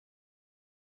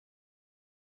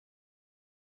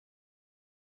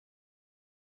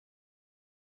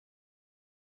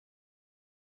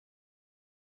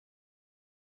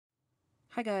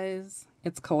Hi guys,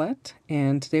 it's Colette,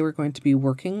 and today we're going to be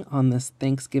working on this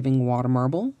Thanksgiving water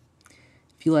marble.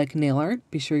 If you like nail art,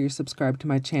 be sure you're subscribed to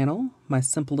my channel, My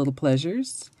Simple Little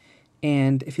Pleasures,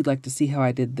 and if you'd like to see how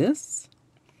I did this,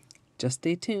 just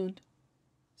stay tuned.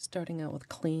 Starting out with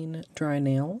clean, dry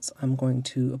nails, I'm going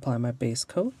to apply my base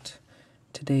coat.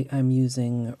 Today I'm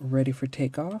using Ready for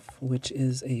Takeoff, which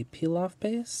is a peel-off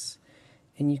base,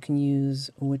 and you can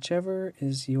use whichever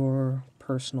is your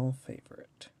personal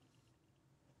favorite.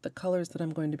 The colors that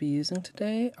I'm going to be using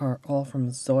today are all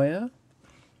from Zoya.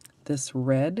 This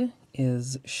red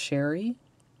is Sherry.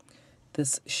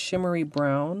 This shimmery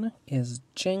brown is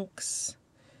Jinx.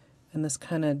 And this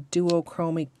kind of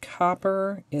duochromy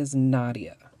copper is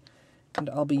Nadia. And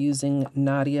I'll be using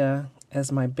Nadia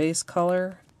as my base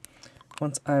color.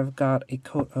 Once I've got a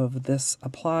coat of this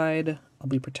applied, I'll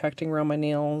be protecting around my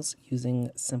nails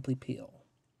using Simply Peel.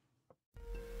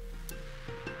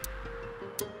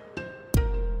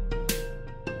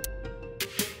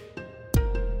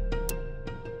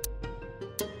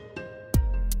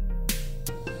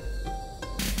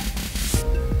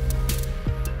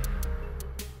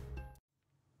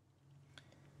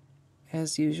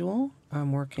 As usual,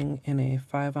 I'm working in a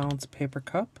 5-ounce paper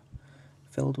cup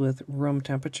filled with room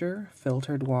temperature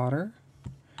filtered water.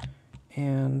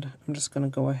 And I'm just going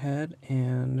to go ahead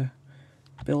and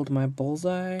build my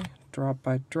bullseye drop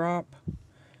by drop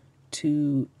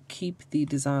to keep the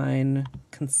design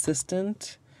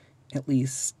consistent, at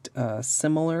least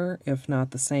similar, if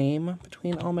not the same,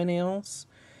 between all my nails.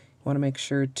 You want to make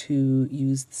sure to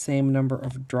use the same number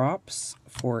of drops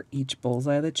for each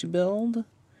bullseye that you build.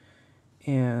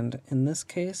 And in this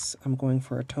case, I'm going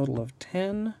for a total of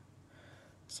 10.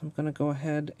 So I'm going to go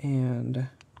ahead and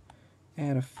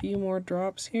add a few more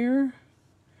drops here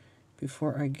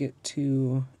before I get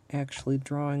to actually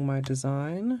drawing my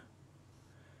design.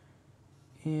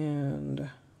 And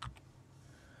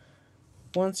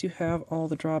once you have all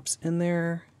the drops in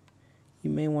there,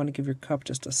 you may want to give your cup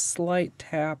just a slight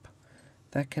tap.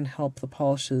 That can help the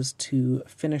polishes to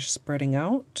finish spreading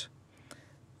out.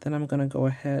 Then I'm going to go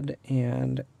ahead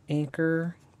and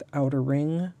anchor the outer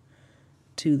ring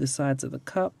to the sides of the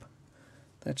cup.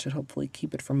 That should hopefully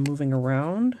keep it from moving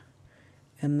around.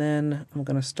 And then I'm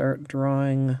going to start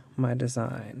drawing my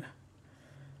design.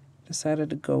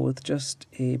 Decided to go with just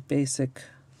a basic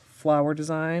flower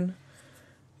design,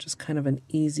 just kind of an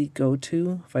easy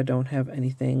go-to if I don't have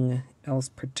anything else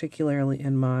particularly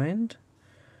in mind.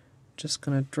 Just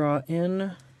going to draw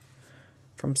in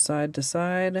from side to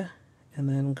side and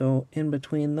then go in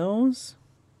between those,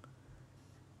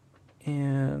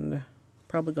 and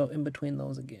probably go in between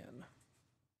those again.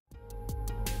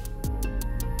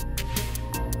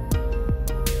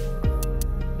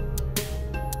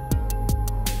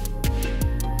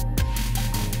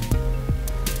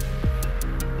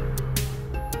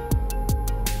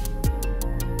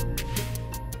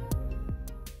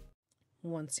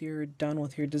 Once you're done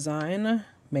with your design,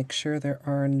 make sure there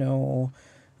are no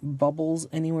bubbles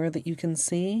anywhere that you can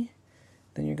see.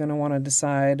 Then you're going to want to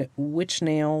decide which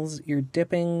nails you're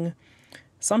dipping.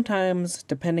 Sometimes,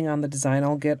 depending on the design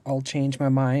I'll get, I'll change my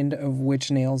mind of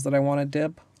which nails that I want to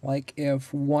dip. Like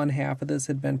if one half of this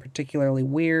had been particularly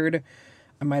weird,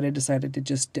 I might have decided to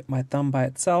just dip my thumb by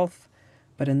itself.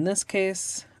 But in this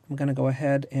case, I'm going to go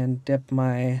ahead and dip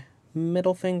my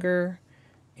middle finger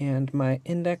and my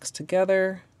index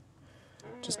together.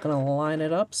 Just going to line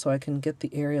it up so I can get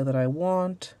the area that I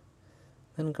want.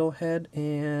 Then go ahead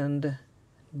and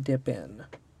dip in.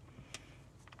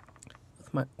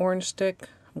 With my orange stick,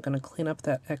 I'm going to clean up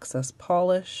that excess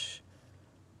polish.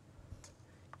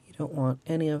 You don't want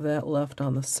any of that left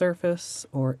on the surface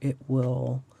or it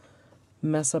will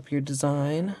mess up your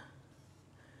design.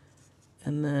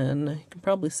 And then you can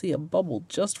probably see a bubble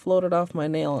just floated off my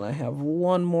nail, and I have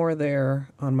one more there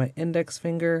on my index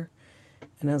finger.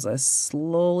 And as I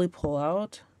slowly pull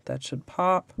out, that should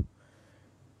pop.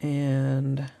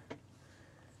 And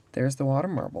there's the water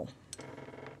marble.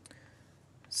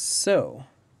 So,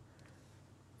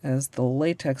 as the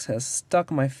latex has stuck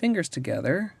my fingers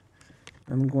together,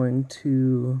 I'm going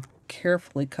to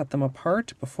carefully cut them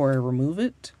apart before I remove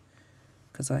it,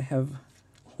 because I have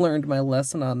learned my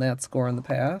lesson on that score in the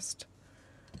past.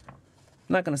 I'm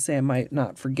not going to say I might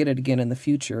not forget it again in the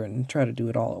future and try to do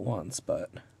it all at once, but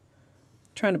I'm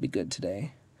trying to be good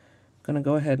today. I'm going to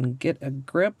go ahead and get a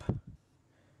grip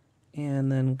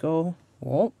and then go,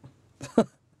 whoa,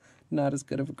 not as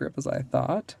good of a grip as I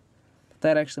thought. But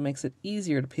that actually makes it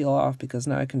easier to peel off because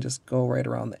now I can just go right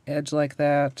around the edge like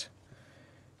that.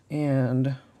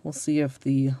 And we'll see if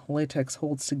the latex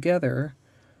holds together.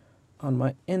 On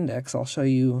my index, I'll show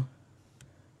you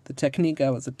the the technique I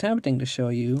was attempting to show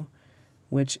you,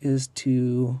 which is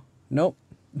to, nope,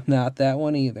 not that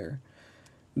one either.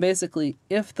 Basically,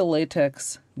 if the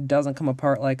latex doesn't come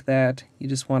apart like that, you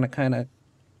just want to kind of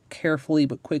carefully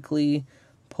but quickly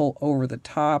pull over the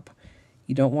top.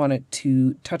 You don't want it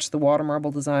to touch the water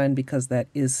marble design because that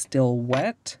is still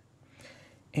wet.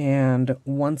 And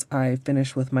once I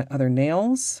finish with my other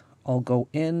nails, I'll go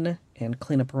in and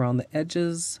clean up around the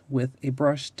edges with a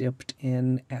brush dipped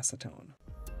in acetone.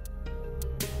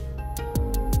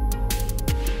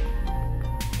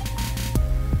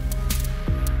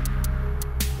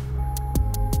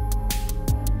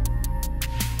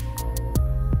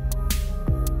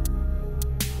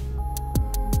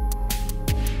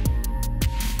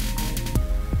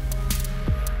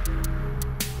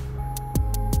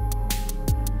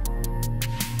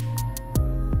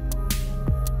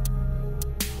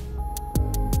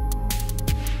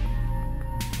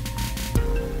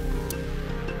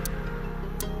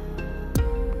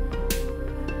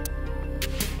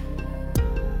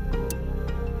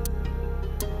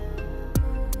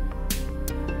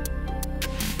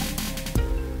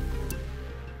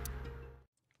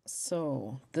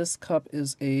 So this cup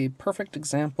is a perfect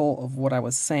example of what I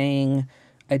was saying.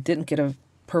 I didn't get a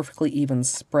perfectly even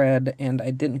spread, and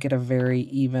I didn't get a very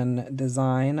even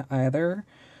design either.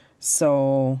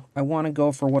 So I want to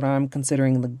go for what I'm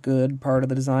considering the good part of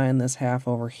the design, this half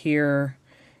over here.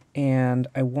 And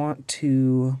I want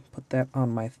to put that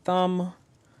on my thumb.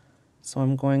 So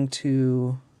I'm going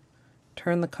to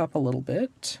turn the cup a little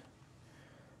bit,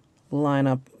 line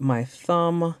up my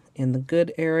thumb in the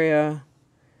good area,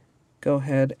 go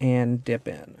ahead and dip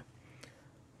in.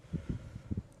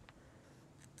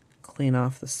 Clean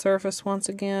off the surface once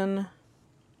again.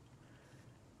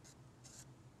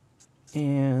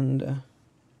 And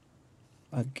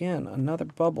again, another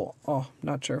bubble. Oh,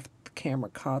 not sure if the camera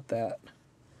caught that.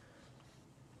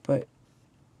 But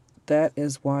that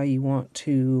is why you want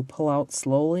to pull out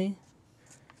slowly.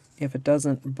 If it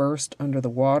doesn't burst under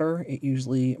the water, it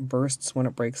usually bursts when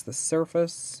it breaks the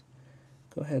surface.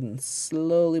 Go ahead and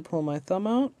slowly pull my thumb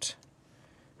out,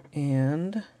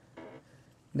 and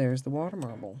there's the water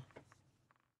marble.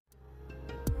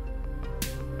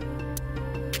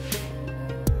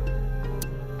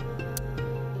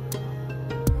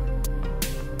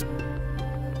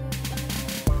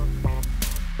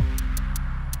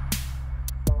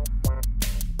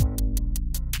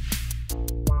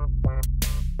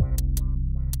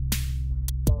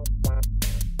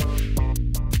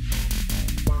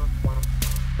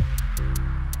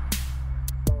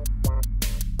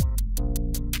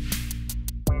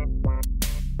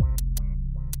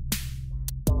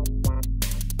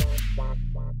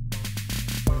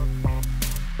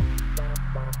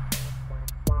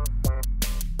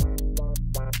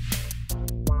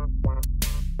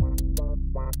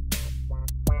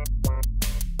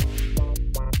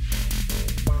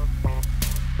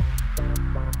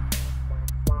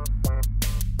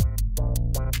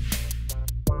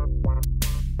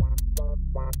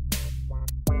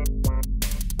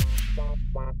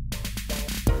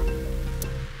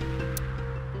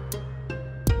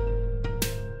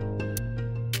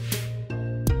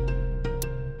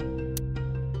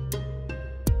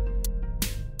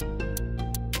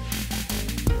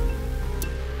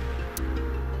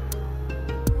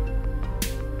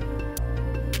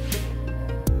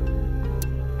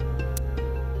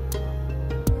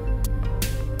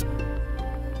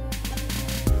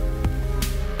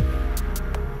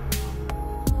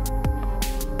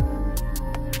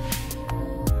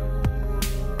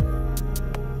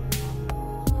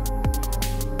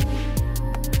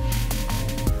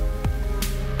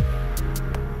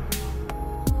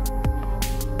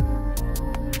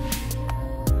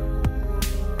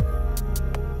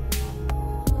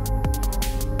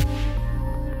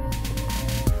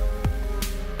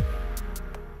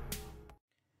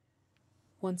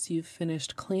 Once you've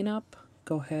finished cleanup,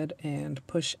 go ahead and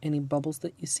push any bubbles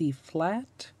that you see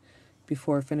flat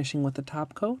before finishing with the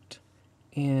top coat.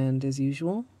 And as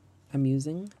usual, I'm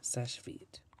using Seche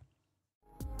Vite.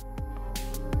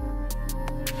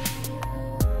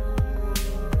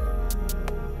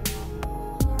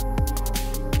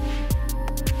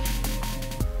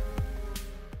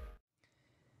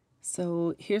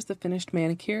 So here's the finished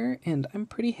manicure, and I'm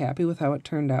pretty happy with how it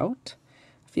turned out.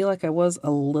 I feel like I was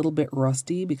a little bit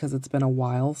rusty because it's been a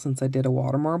while since I did a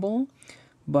water marble,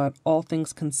 but all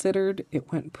things considered,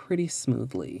 it went pretty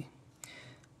smoothly.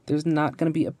 There's not going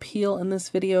to be a peel in this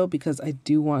video because I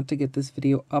do want to get this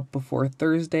video up before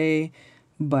Thursday,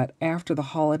 but after the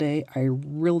holiday, I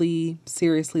really,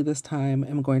 seriously this time,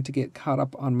 am going to get caught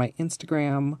up on my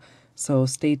Instagram, So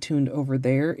stay tuned over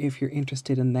there if you're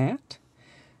interested in that.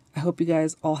 I hope you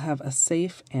guys all have a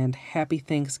safe and happy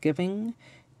Thanksgiving.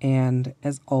 And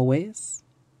as always,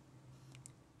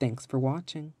 thanks for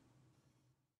watching.